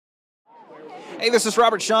Hey, this is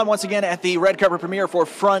Robert Shawn once again at the red carpet premiere for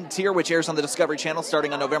Frontier, which airs on the Discovery Channel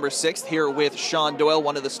starting on November 6th, here with Shawn Doyle,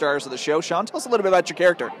 one of the stars of the show. Shawn, tell us a little bit about your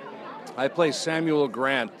character. I play Samuel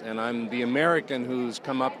Grant, and I'm the American who's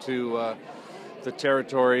come up to the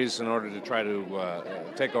territories in order to try to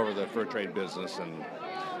take over the fur trade business and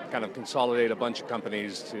kind of consolidate a bunch of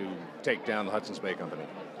companies to take down the Hudson's Bay Company.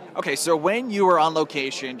 Okay, so when you were on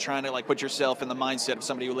location trying to put yourself in the mindset of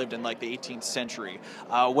somebody who lived in the 18th century,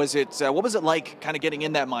 what was it like kind of getting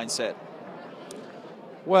in that mindset?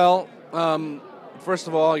 Well, first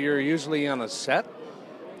of all, you're usually on a set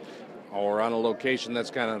or on a location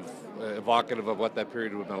that's kind of evocative of what that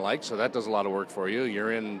period would have been like, so that does a lot of work for you.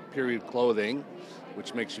 You're in period clothing,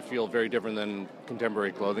 which makes you feel very different than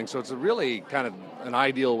contemporary clothing, so it's a really kind of an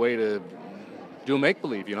ideal way to do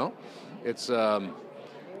make-believe, you know? It's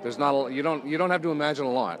there's not a, you don't have to imagine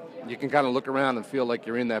a lot. You can kind of look around and feel like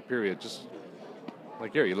you're in that period. Just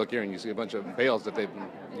like here, you look here and you see a bunch of bales that you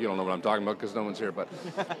don't know what I'm talking about because no one's here, but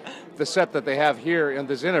the set that they have here in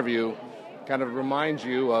this interview kind of reminds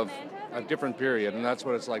you of a different period, and that's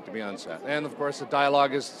what it's like to be on set. And of course, the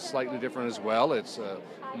dialogue is slightly different as well. It's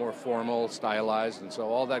more formal, stylized, and so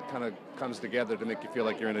all that kind of comes together to make you feel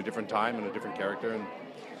like you're in a different time and a different character, and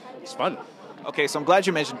it's fun. Okay, so I'm glad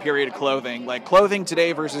you mentioned period clothing. Like clothing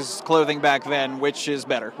today versus clothing back then, which is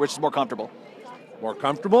better? Which is more comfortable? More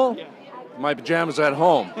comfortable? Yeah. My pajamas at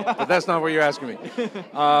home, but that's not what you're asking me.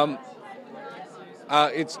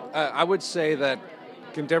 I would say that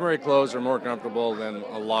contemporary clothes are more comfortable than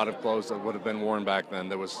a lot of clothes that would have been worn back then.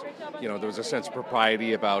 There was a sense of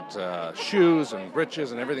propriety about shoes and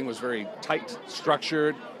breeches, and everything was very tight,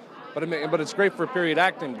 structured. But it's great for period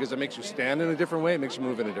acting because it makes you stand in a different way, it makes you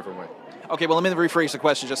move in a different way. Okay, well, let me rephrase the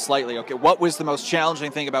question just slightly. Okay, what was the most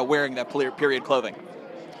challenging thing about wearing that period clothing?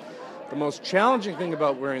 The most challenging thing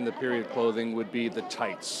about wearing the period clothing would be the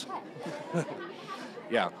tights.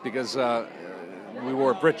 Yeah, because we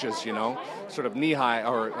wore breeches, sort of knee-high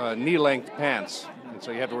or knee-length pants. And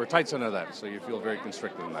so you have to wear tights under that, so you feel very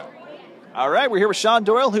constricted in that. All right, we're here with Shawn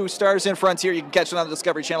Doyle, who stars in Frontier. You can catch it on the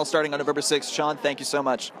Discovery Channel starting on November 6th. Shawn, thank you so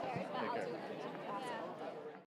much.